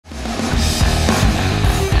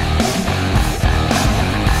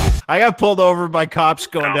I got pulled over by cops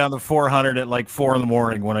going down the 400 at like 4 in the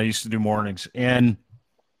morning when I used to do mornings. And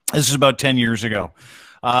this is about 10 years ago.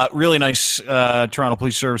 Really nice Toronto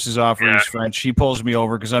Police Services officer. He's French. He pulls me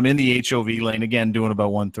over because I'm in the HOV lane, again, doing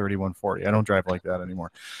about 130, 140. I don't drive like that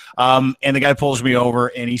anymore. And the guy pulls me over,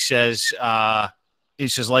 and he says,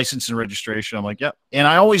 license and registration. I'm like, yep. And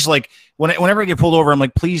I always like, whenever I get pulled over, I'm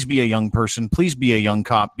like, please be a young person. Please be a young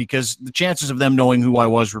cop, because the chances of them knowing who I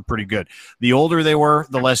was were pretty good. The older they were,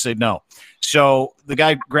 the less they'd know. So the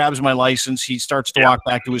guy grabs my license. He starts to walk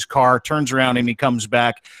back to his car, turns around, and he comes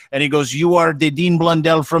back, and he goes, "You are the Dean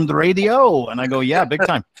Blundell from the radio?" And I go, "Yeah, big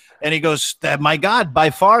time." And he goes, "My God, by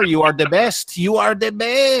far, you are the best. You are the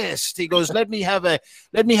best." He goes, let me have a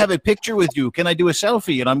picture with you. Can I do a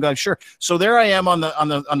selfie?" And I'm going, "Sure." So there I am on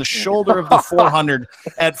the shoulder of the 400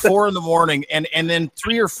 at 4 in the morning, and then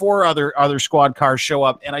 3 or 4 other squad cars show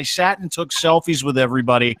up, and I sat and took selfies with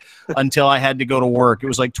everybody until I had to go to work. It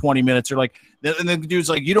was like 20 minutes. They're like, and the dude's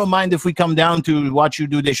like, "You don't mind if we come down to watch you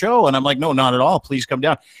do the show?" And I'm like, "No, not at all. Please come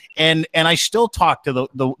down." And I still talk to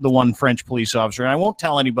the one French police officer, and I won't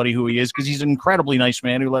tell anybody who he is because he's an incredibly nice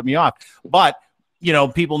man who let me off. But you know,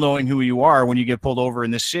 people knowing who you are when you get pulled over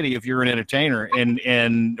in this city, if you're an entertainer or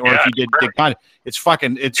if you did content, it's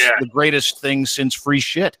the greatest thing since free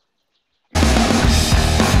shit.